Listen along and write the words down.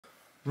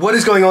What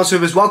is going on,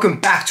 Swoopers? Welcome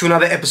back to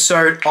another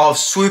episode of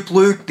Swoop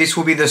Luke. This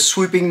will be the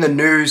Swooping the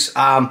News,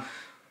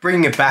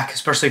 bringing it back,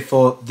 especially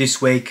for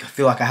this week. I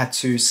feel like I had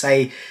to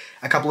say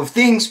a couple of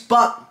things,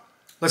 but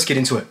let's get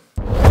into it.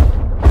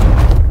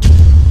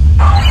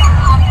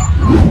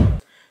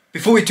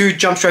 Before we do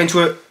jump straight into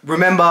it,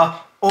 remember,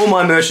 all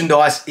my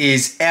merchandise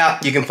is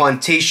out. You can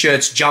find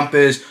t-shirts,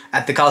 jumpers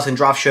at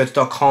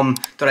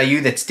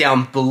thecarltondraftshirts.com.au. That's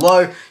down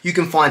below. You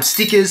can find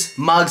stickers,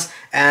 mugs,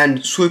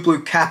 and Swoop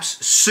Luke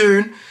caps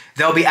soon.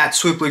 They'll be at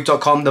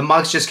swoopluke.com. The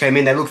mugs just came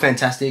in. They look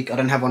fantastic. I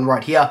don't have one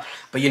right here,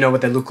 but you know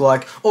what they look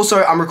like.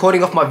 Also, I'm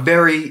recording off my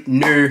very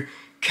new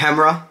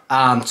camera.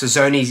 It's a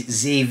Sony's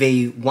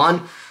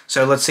ZV-1.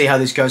 So let's see how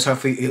this goes.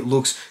 Hopefully it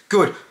looks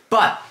good.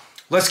 But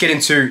let's get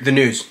into the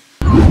news.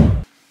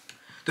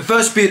 The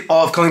first bit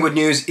of Collingwood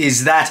news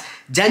is that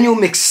Daniel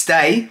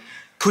McStay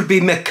could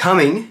be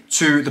coming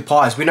to the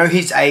Pies. We know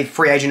he's a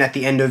free agent at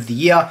the end of the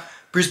year.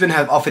 Brisbane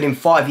have offered him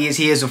 5 years.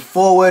 He is a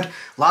forward.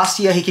 Last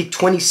year, he kicked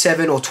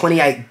 27 or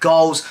 28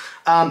 goals.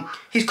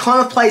 He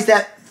kind of plays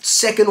that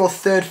second or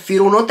third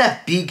fiddle, not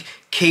that big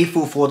key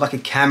full forward like a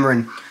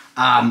Cameron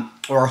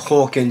or a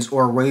Hawkins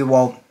or a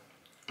Rewalt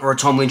or a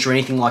Tom Lynch or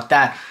anything like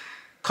that.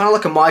 Kind of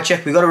like a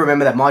Mychek. We've got to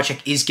remember that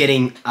Mychek is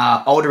getting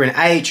older in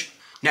age.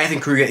 Nathan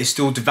Kruger is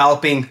still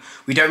developing.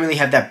 We don't really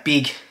have that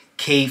big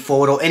key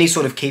forward or any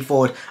sort of key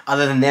forward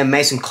other than them.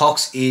 Mason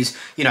Cox is,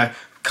 you know,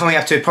 coming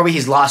up to probably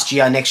his last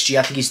year next year.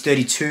 I think he's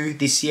 32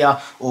 this year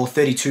or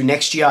 32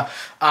 next year.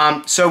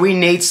 So we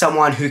need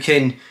someone who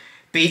can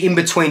be in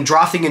between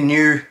drafting a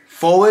new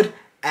forward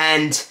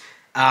and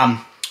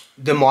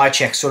the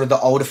Mychek, sort of the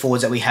older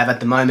forwards that we have at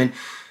the moment.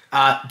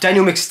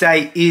 Daniel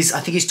McStay is,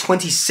 I think he's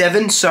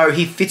 27, so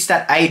he fits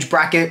that age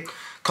bracket.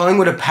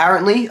 Collingwood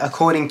apparently,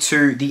 according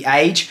to The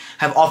Age,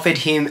 have offered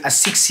him a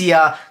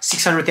 6-year,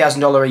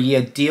 $600,000 a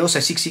year deal.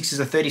 So 6 is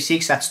a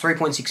 36, that's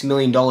 $3.6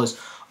 million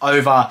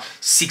over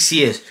 6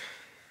 years.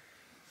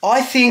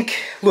 I think,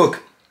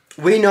 look,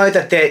 we know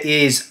that there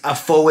is a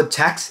forward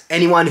tax.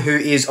 Anyone who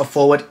is a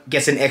forward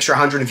gets an extra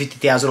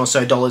 $150,000 or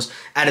so dollars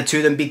added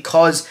to them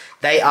because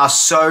they are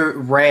so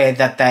rare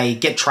that they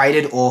get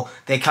traded or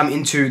they come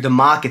into the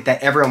market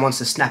that everyone wants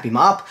to snap him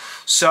up.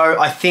 So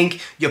I think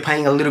you're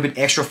paying a little bit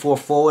extra for a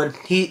forward.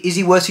 Is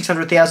he worth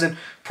 $600,000?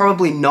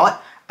 Probably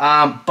not,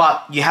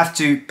 but you have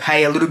to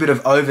pay a little bit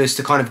of overs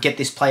to kind of get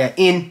this player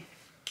in.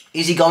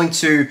 Is he going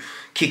to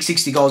kick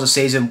 60 goals a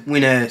season,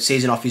 win a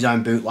season off his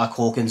own boot like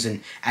Hawkins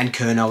and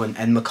Curnow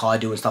and McGo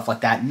do and stuff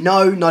like that?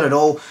 No, not at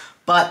all.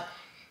 But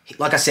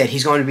like I said,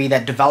 he's going to be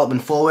that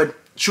development forward.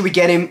 Should we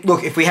get him?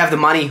 Look, if we have the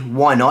money,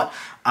 why not?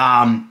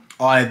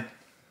 I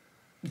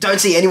don't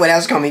see anyone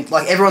else coming.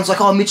 Like, everyone's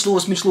like, oh, Mitch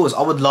Lewis, Mitch Lewis.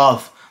 I would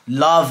love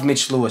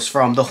Mitch Lewis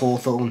from the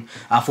Hawthorn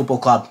Football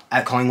Club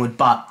at Collingwood.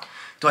 But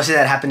do I see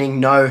that happening?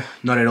 No,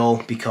 not at all,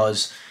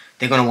 because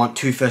they're going to want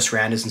 2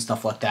 first-rounders and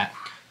stuff like that.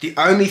 The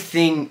only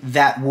thing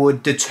that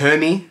would deter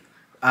me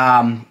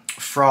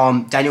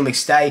from Daniel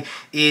McStay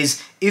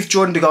is if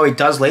Jordan De Goey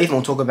does leave, and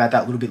we'll talk about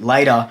that a little bit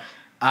later,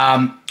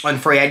 on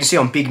free agency,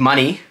 on big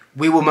money,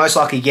 we will most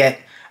likely get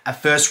a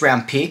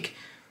first-round pick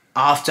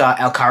after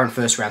our current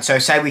first round. So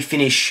say we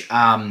finish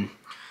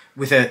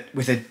with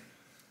a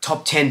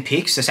top 10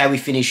 pick, so say we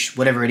finish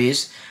whatever it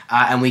is,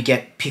 and we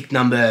get pick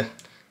number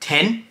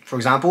 10, for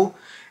example,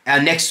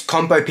 our next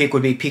combo pick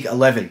would be pick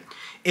 11.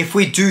 If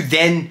we do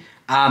then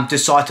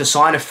decide to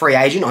sign a free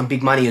agent on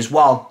big money as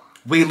well,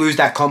 we lose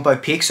that combo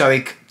pick, so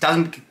it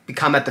doesn't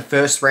become at the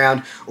first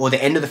round or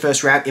the end of the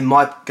first round. It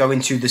might go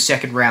into the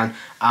second round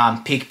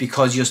pick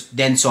because you're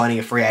then signing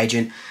a free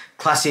agent.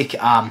 Classic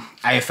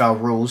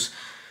AFL rules.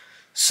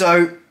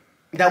 So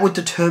that would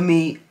deter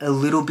me a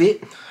little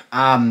bit,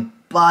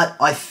 but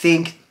I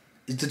think,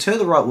 is deter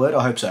the right word?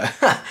 I hope so.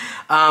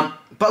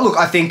 But look,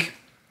 I think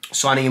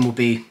signing him will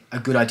be a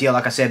good idea.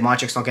 Like I said,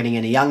 Mychek's not getting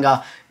any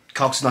younger.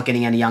 Cox is not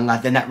getting any younger.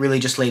 Then that really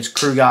just leaves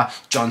Kruger,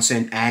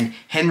 Johnson, and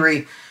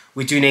Henry.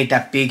 We do need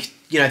that big,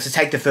 you know, to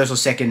take the first or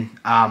second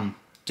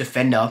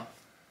defender.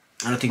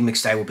 I don't think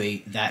McStay will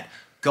be that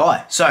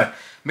guy. So,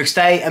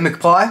 McStay and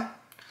McPie,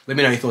 let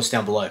me know your thoughts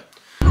down below.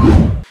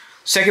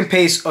 Second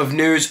piece of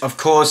news, of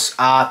course,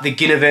 the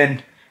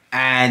Ginnivan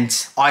and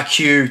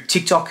IQ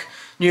TikTok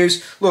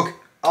news. Look,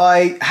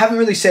 I haven't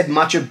really said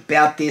much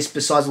about this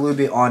besides a little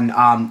bit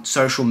on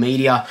social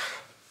media.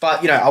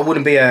 But, you know, I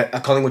wouldn't be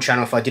a Collingwood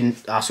channel if I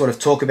didn't sort of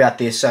talk about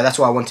this. So that's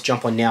why I want to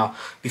jump on now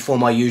before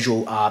my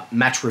usual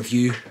match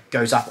review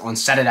goes up on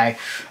Saturday.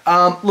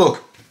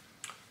 Look,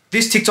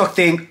 this TikTok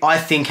thing, I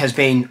think, has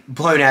been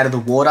blown out of the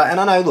water. And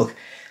I know, look,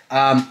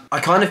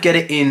 I kind of get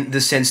it in the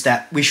sense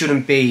that we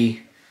shouldn't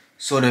be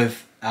sort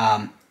of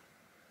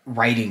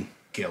rating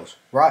girls,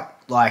 right?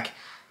 Like,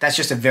 that's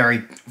just a very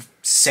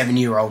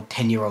 7-year-old,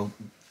 10-year-old,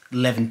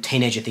 11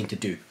 teenager thing to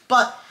do.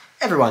 But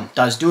everyone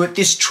does do it.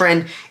 This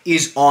trend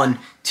is on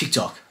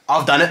TikTok.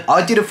 I've done it.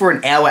 I did it for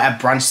an hour at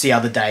brunch the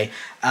other day.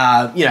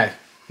 You know,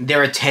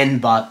 they're a 10,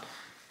 but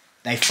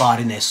they fart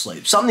in their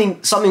sleep.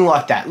 Something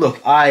like that.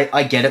 Look,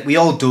 I get it. We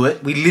all do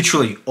it. We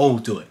literally all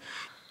do it.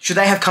 Should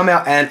they have come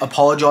out and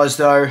apologized,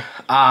 though?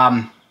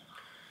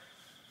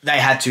 they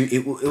had to.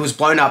 It was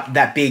blown up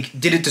that big.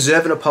 Did it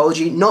deserve an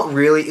apology? Not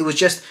really. It was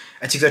just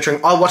a TikTok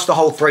trend. I watched the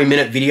whole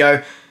 3-minute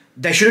video.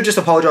 They should have just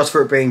apologized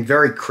for it being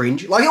very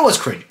cringe. Like, it was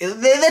cringe.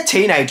 They're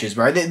teenagers,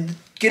 bro.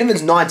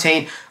 Ginnivan's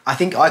 19. I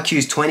think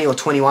IQ's 20 or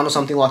 21 or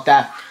something like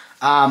that.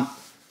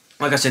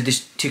 Like I said,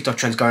 this TikTok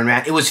trend's going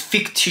around. It was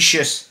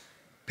fictitious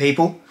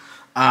people.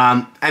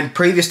 And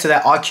previous to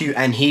that, IQ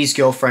and his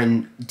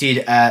girlfriend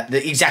did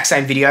the exact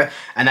same video,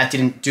 and that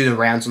didn't do the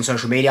rounds on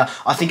social media.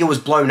 I think it was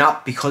blown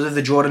up because of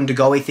the Jordan De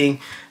Goey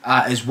thing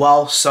as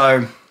well.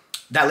 So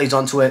that leads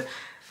on to it.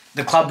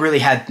 The club really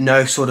had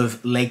no sort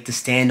of leg to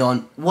stand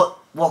on. What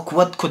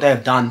could they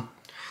have done?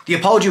 The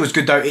apology was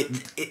good though.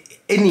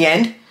 In the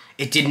end,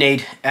 it did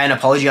need an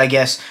apology, I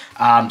guess.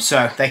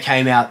 So they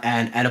came out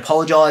and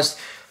apologized.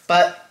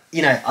 But,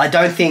 you know, I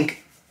don't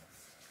think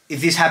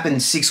if this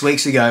happened 6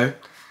 weeks ago,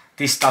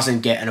 this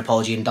doesn't get an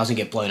apology and doesn't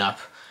get blown up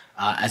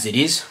as it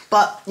is.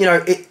 But, you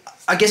know,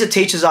 I guess it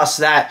teaches us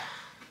that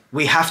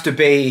we have to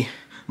be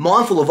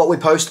mindful of what we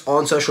post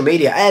on social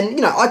media. And,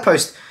 you know, I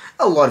post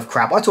a lot of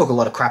crap. I talk a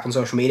lot of crap on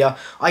social media.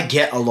 I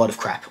get a lot of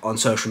crap on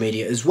social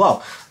media as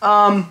well.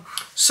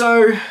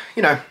 So,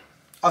 you know,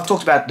 I've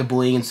talked about the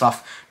bullying and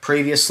stuff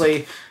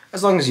previously.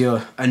 As long as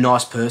you're a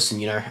nice person,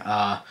 you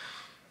know,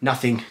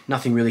 nothing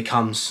really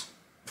comes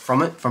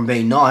from it, from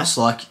being nice.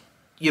 Like,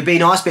 you be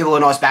nice, people are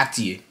nice back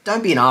to you.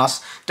 Don't be an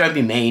ass. Don't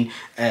be mean.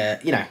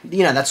 You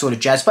know that sort of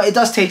jazz. But it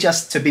does teach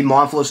us to be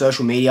mindful of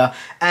social media,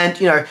 and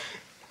you know,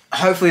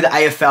 hopefully the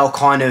AFL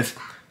kind of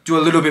do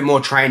a little bit more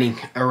training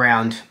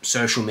around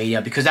social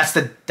media, because that's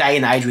the day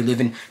and age we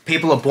live in.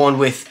 People are born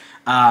with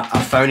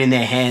a phone in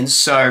their hands,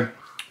 so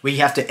we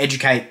have to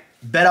educate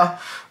better.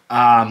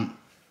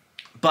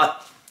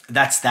 But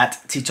that's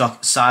that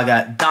TikTok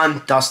saga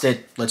done,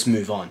 dusted. Let's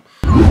move on.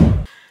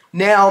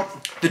 Now,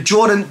 the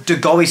Jordan De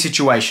Goey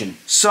situation.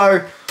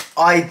 So,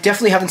 I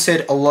definitely haven't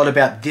said a lot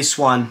about this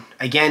one.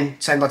 Again,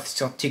 same like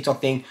the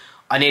TikTok thing.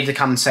 I needed to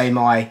come and say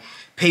my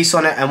piece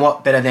on it, and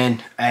what better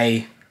than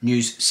a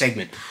news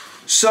segment.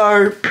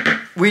 So,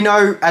 we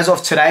know as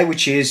of today,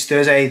 which is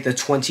Thursday the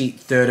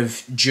 23rd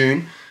of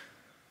June,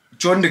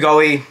 Jordan De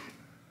Goey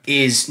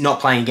is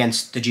not playing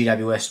against the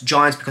GWS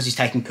Giants because he's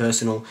taking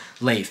personal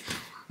leave.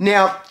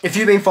 Now, if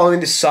you've been following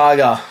this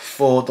saga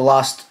for the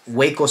last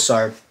week or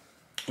so,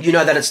 you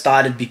know that it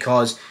started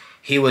because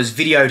he was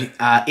videoed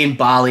in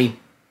Bali,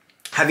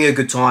 having a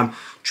good time,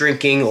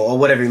 drinking or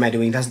whatever he may be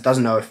doing.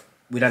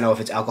 We don't know if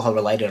it's alcohol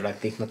related. I don't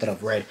think, not that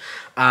I've read.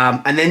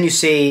 And then you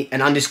see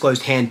an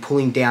undisclosed hand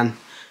pulling down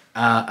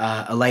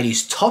a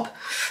lady's top,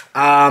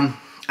 and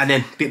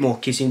then a bit more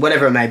kissing,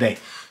 whatever it may be.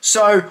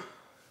 So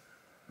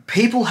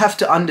people have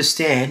to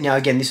understand. Now,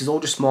 again, this is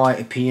all just my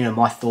opinion and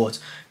my thoughts.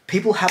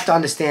 People have to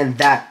understand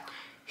that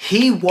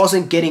he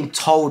wasn't getting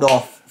told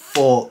off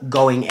for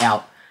going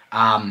out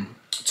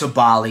to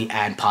Bali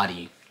and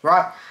partying,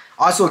 right?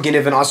 I saw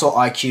Ginnivan, I saw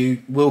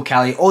IQ, Will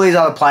Kelly, all these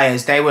other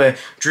players, they were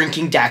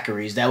drinking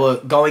daiquiris, they were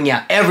going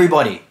out.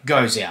 Everybody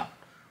goes out,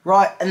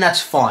 right? And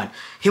that's fine.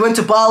 He went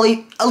to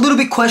Bali, a little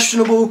bit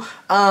questionable.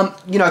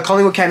 You know,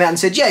 Collingwood came out and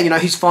said, yeah, you know,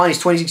 he's fine,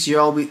 he's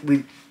 26-year-old,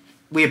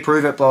 we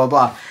approve it, blah,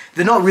 blah, blah.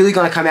 They're not really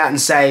going to come out and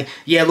say,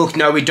 yeah, look,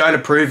 no, we don't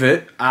approve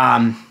it,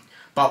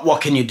 but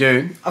what can you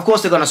do? Of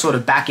course, they're going to sort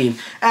of back him.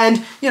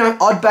 And, you know,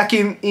 I'd back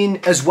him in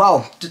as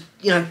well.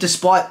 You know,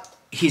 despite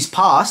his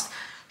past,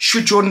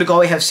 should Jordan De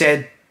Goey have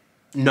said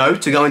no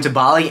to go into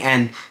Bali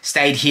and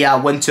stayed here,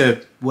 went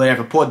to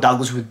whatever, Port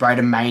Douglas with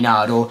Braden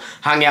Maynard, or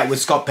hung out with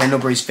Scott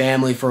Pendlebury's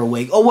family for a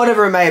week, or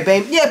whatever it may have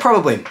been? Yeah,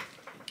 probably.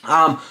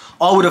 I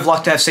would have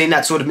liked to have seen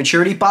that sort of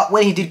maturity, but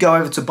when he did go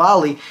over to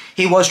Bali,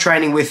 he was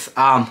training with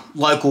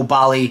local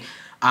Bali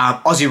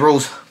Aussie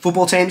rules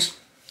football teams,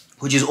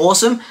 which is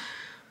awesome.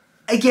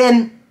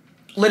 Again,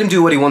 let him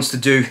do what he wants to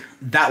do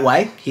that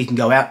way. He can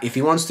go out if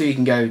he wants to. He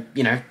can go,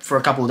 you know, for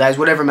a couple of days,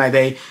 whatever it may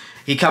be.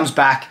 He comes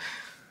back.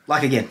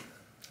 Like, again,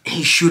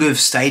 he should have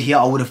stayed here.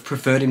 I would have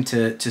preferred him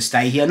to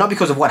stay here. Not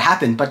because of what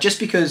happened, but just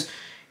because,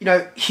 you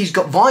know, he's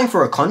got vying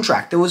for a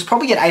contract. There was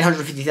probably an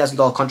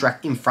 $850,000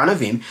 contract in front of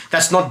him.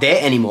 That's not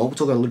there anymore. We'll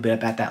talk a little bit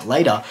about that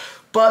later.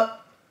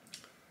 But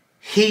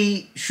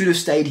he should have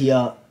stayed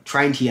here,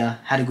 trained here,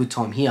 had a good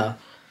time here.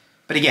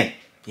 But again,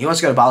 he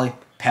wants to go to Bali,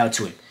 power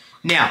to him.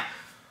 Now,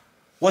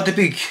 what the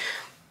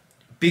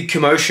big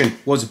commotion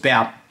was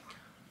about,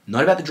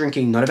 not about the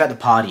drinking, not about the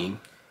partying.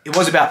 It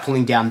was about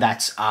pulling down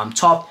that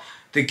top.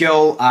 The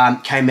girl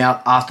came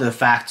out after the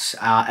fact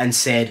and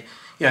said,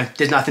 you know,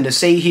 there's nothing to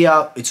see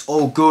here. It's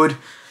all good.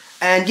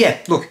 And yeah,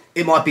 look,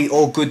 it might be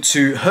all good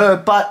to her,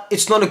 but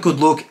it's not a good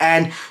look.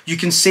 And you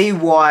can see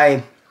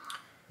why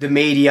the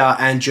media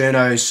and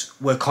journos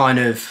were kind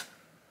of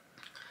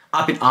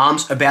up in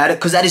arms about it,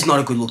 because that is not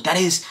a good look. That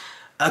is...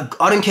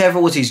 I don't care if it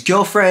was his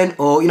girlfriend,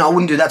 or, you know, I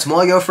wouldn't do that to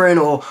my girlfriend,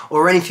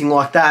 or anything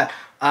like that.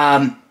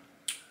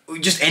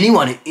 Just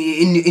anyone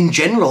in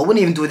general. I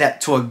wouldn't even do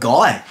that to a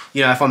guy,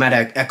 you know, if I'm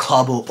at a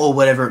club or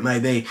whatever it may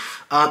be.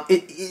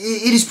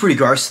 It is pretty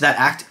gross, that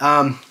act.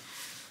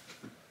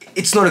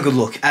 It's not a good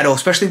look at all,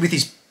 especially with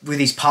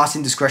his past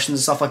indiscretions and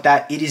stuff like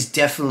that. It is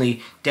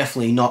definitely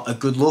not a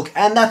good look,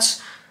 and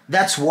that's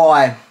that's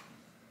why,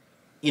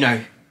 you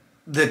know,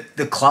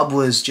 the club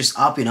was just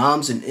up in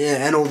arms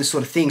and all this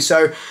sort of thing.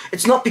 So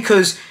it's not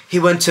because he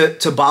went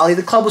to Bali.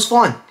 The club was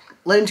fine.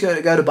 Let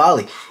him go to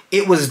Bali.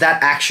 It was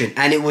that action,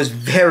 and it was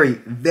very,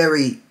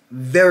 very,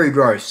 very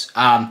gross.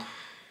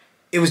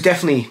 It was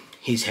definitely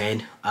his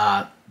hand.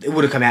 It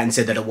would have come out and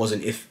said that it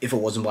wasn't if it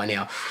wasn't by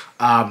now.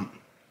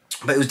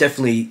 But it was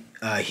definitely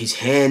his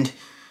hand.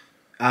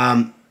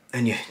 And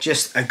yeah,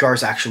 just a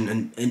gross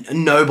action,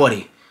 and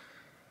nobody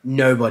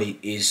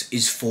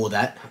is for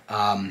that.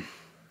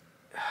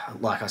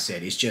 Like I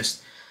said,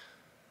 it's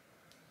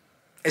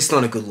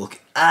not a good look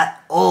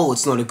at all.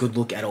 It's not a good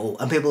look at all.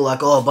 And people are like,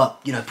 oh, but,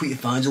 you know, put your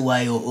phones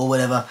away or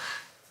whatever.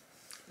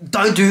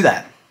 Don't do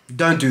that.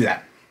 Don't do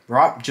that,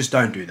 right? Just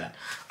don't do that.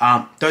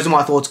 Those are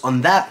my thoughts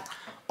on that.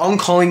 On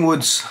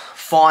Collingwood's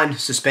fine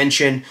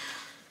suspension,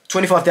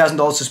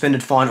 $25,000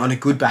 suspended fine on a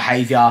good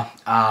behaviour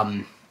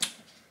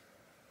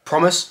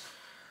promise.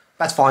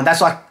 That's fine. That's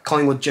like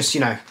Collingwood just,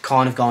 you know,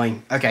 kind of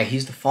going, okay,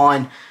 here's the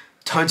fine.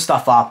 Tone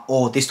stuff up,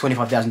 or this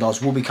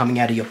 $25,000 will be coming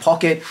out of your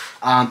pocket.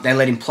 They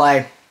let him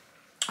play.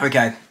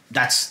 Okay,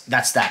 that's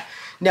that.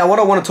 Now, what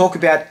I want to talk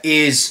about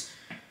is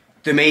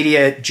the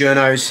media,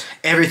 journos,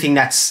 everything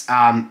that's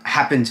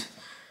happened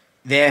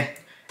there.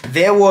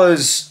 There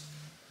was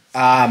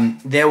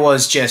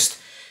just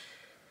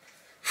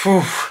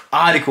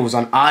articles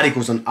on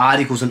articles on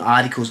articles on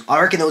articles.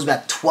 I reckon there was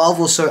about 12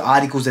 or so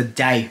articles a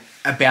day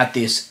about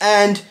this.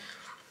 And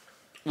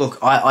look,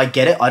 I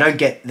get it. I don't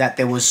get that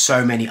there was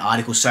so many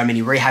articles, so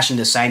many rehashing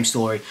the same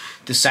story,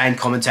 the same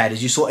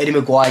commentators. You saw Eddie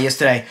McGuire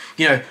yesterday.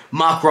 You know,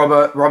 Mark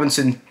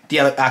Robinson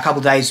a couple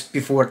of days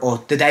before it,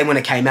 or the day when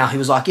it came out, he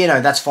was like, you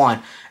know, that's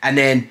fine. And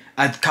then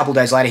a couple of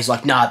days later, he's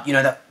like, nah, you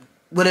know, that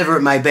whatever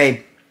it may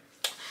be.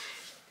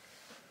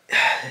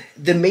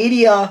 The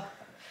media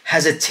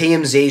has a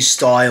TMZ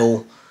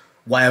style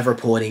way of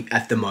reporting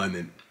at the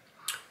moment.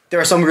 There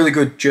are some really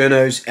good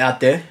journos out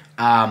there.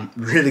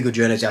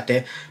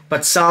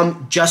 But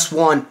some just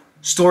want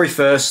story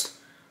first,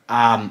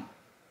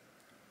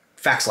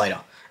 facts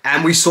later.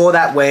 And we saw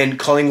that when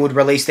Collingwood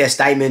released their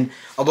statement.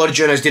 A lot of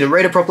journos didn't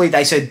read it properly.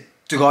 They said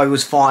the guy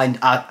was fined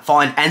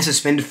and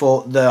suspended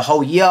for the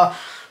whole year.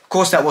 Of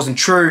course, that wasn't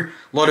true.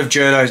 A lot of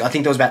journos, I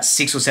think there was about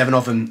 6 or 7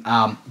 of them,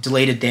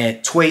 deleted their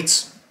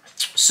tweets.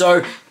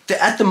 So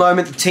at the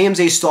moment, the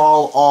TMZ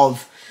style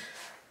of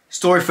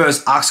story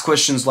first, ask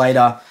questions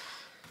later,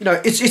 you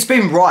know, it's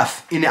been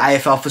rife in the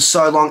AFL for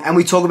so long, and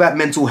we talk about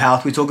mental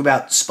health, we talk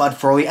about Spud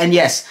Frawley, and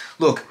yes,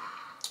 look,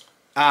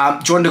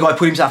 Jordan De Goey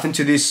put himself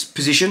into this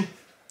position.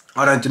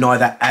 I don't deny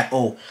that at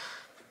all.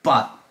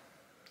 But,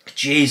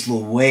 geez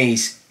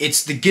Louise,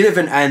 it's the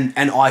Ginnivan and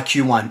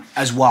IQ one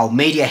as well,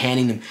 media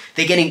handing them.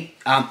 They're getting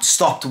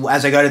stopped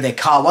as they go to their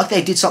car, like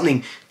they did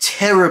something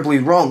terribly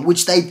wrong,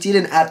 which they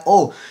didn't at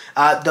all.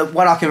 The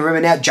one I can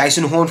remember now,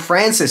 Jason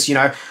Horne-Francis, you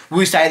know,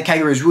 will you stay at the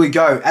Kangaroos, will you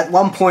go? At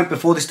one point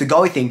before this De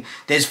Goey thing,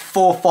 there's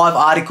 4 or 5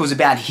 articles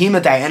about him a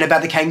day and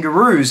about the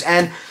Kangaroos.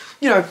 And,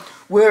 you know,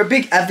 we're a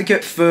big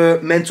advocate for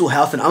mental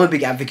health, and I'm a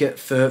big advocate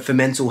for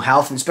mental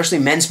health, and especially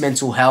men's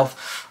mental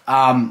health.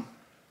 And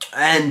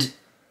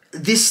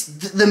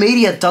the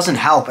media doesn't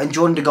help. And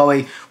Jordan De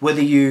Goey,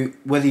 whether you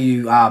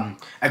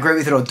agree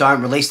with it or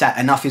don't, release that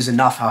enough is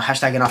enough,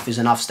 hashtag enough is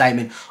enough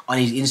statement on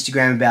his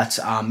Instagram about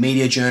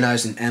media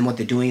journos and what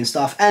they're doing and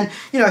stuff. And,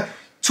 you know,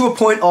 to a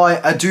point,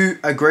 I do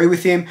agree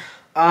with him.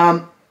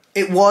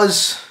 It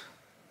wasn't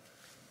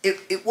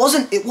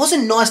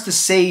nice to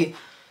see.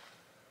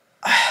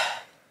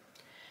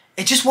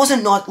 It just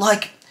wasn't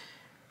like,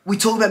 we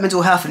talk about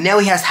mental health and now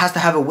he has to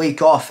have a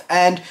week off.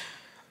 And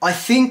I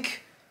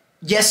think,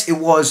 yes, it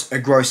was a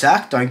gross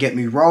act, don't get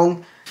me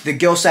wrong. The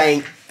girl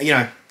saying, you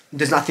know,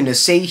 there's nothing to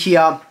see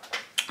here,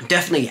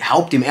 definitely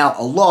helped him out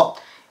a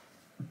lot.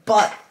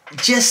 But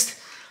just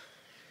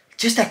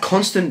that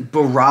constant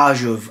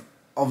barrage of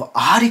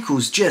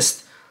articles,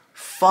 just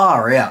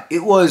far out.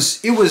 It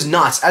was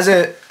nuts. As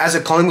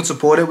a Collingwood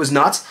supporter, it was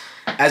nuts.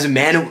 As a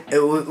man, it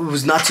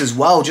was nuts as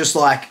well. Just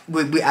like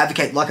we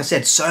advocate, like I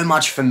said, so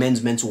much for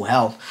men's mental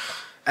health.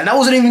 And that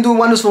wasn't even doing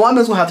wonders for my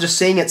mental health, just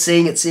seeing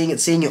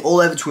it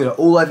all over Twitter,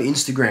 all over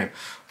Instagram.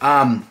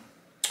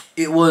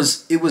 It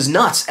was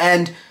nuts.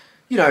 And,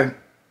 you know,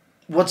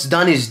 what's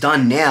done is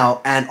done now.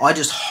 And I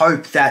just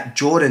hope that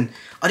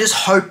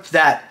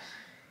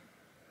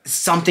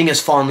something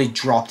has finally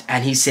dropped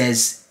and he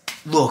says,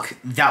 look,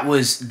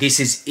 this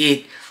is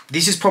it.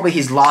 This is probably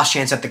his last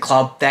chance at the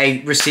club. They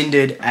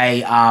rescinded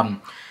a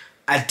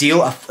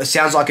deal. It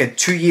sounds like a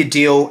 2-year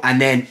deal, and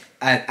then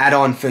an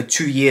add-on for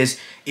 2 years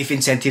if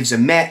incentives are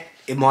met.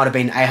 It might have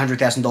been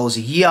 $800,000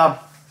 a year.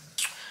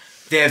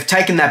 They've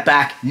taken that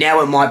back.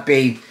 Now it might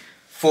be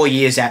 4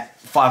 years at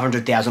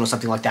 $500,000 or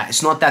something like that.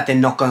 It's not that they're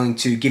not going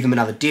to give him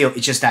another deal.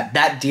 It's just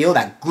that deal,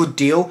 that good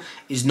deal,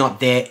 is not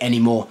there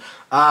anymore.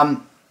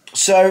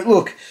 So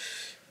look,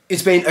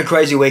 it's been a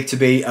crazy week to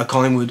be a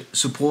Collingwood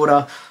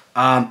supporter.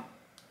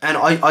 And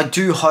I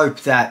do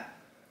hope that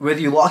whether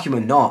you like him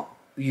or not,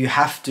 you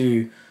have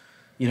to,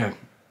 you know,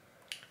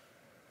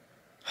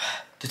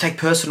 to take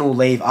personal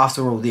leave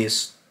after all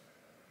this.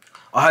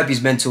 I hope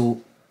his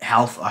mental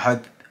health,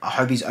 I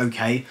hope he's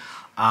okay,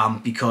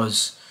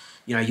 because,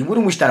 you know, you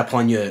wouldn't wish that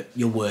upon your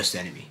worst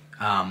enemy.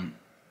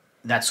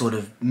 That sort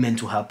of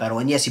mental health battle.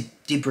 And yes, he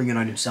did bring it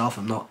on himself.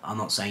 I'm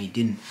not saying he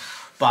didn't,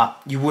 but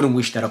you wouldn't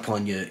wish that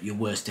upon your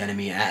worst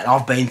enemy. And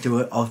I've been through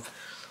it.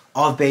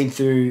 I've been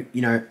through,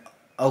 you know,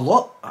 a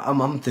lot.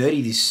 I'm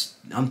 30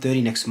 I'm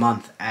 30 next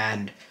month,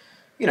 and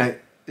you know,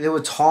 there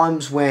were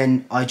times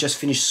when I just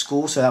finished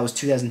school, so that was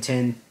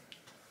 2010,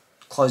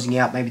 closing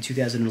out maybe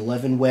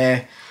 2011,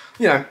 where,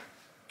 you know,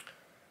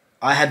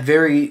 I had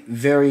very,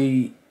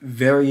 very,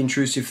 very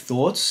intrusive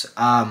thoughts.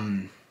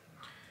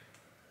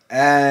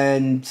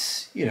 And,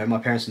 you know, my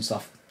parents and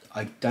stuff,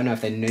 I don't know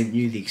if they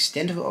knew the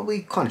extent of it.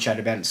 We kind of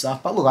chatted about it and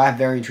stuff. But look, I have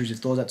very intrusive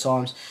thoughts at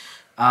times.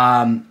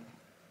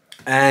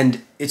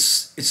 And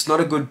it's not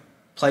a good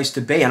place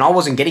to be. And I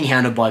wasn't getting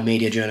hounded by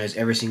media journalists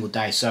every single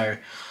day. So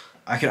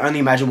I can only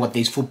imagine what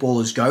these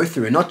footballers go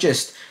through. And not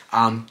just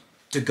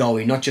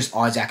DeGoey, not just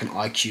Isaac and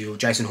IQ, or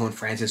Jason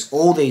Horn-Francis,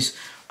 all these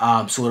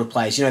sort of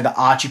players. You know, the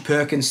Archie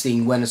Perkins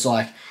thing, when it's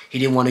like he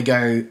didn't want to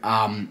go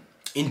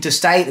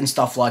interstate and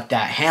stuff like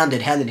that.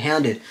 Hounded.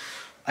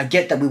 I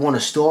get that we want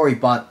a story,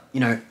 but, you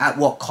know, at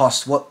what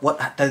cost?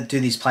 What do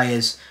these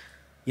players,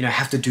 you know,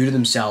 have to do to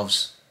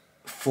themselves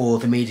for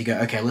the media to go,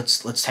 okay,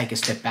 let's take a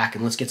step back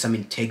and let's get some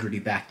integrity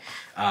back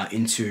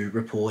into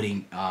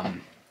reporting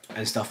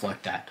and stuff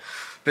like that.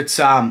 But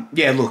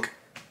yeah, look,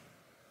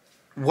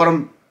 what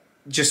I'm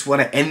just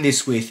want to end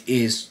this with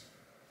is,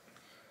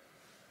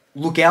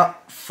 look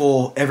out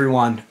for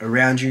everyone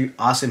around you.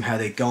 Ask them how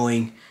they're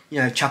going. You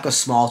know, chuck a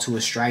smile to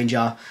a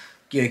stranger.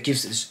 You know, give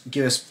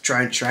a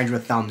stranger a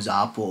thumbs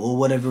up, or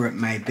whatever it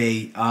may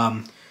be.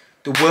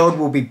 The world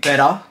will be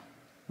better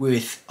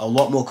with a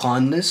lot more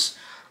kindness,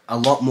 a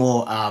lot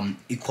more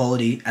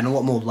equality, and a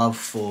lot more love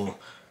for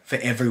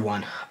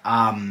everyone.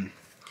 And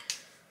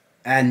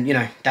you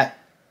know, that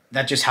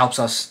just helps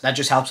us. That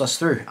just helps us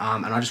through.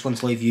 And I just want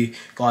to leave you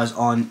guys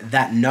on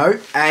that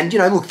note. And you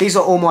know, look, these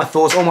are all my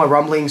thoughts, all my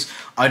rumblings.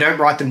 I don't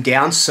write them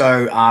down,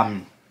 so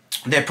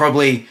they're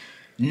probably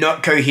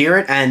not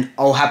coherent. And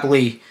I'll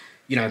happily,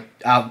 you know,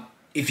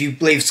 if you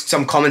leave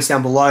some comments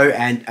down below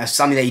and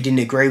something that you didn't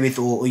agree with,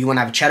 or you want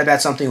to have a chat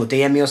about something, or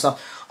DM me or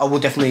stuff, I will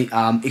definitely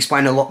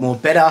explain a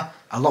lot better.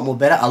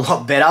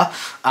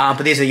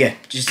 But these are, yeah,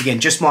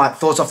 just my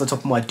thoughts off the top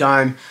of my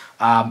dome.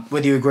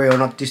 Whether you agree or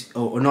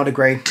not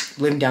agree,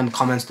 leave them down in the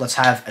comments. Let's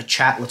have a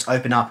chat. Let's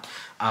open up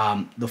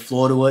the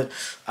floor to it.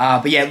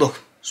 But yeah,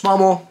 look, smile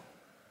more,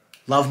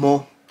 love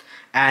more,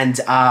 and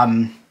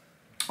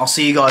I'll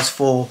see you guys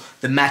for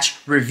the match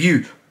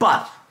review.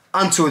 But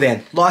until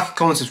then, like,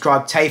 comment,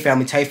 subscribe, tell your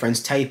family, tell your friends,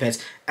 tell your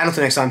pets, and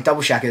until next time,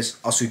 double shackers,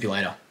 I'll swoop you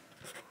later.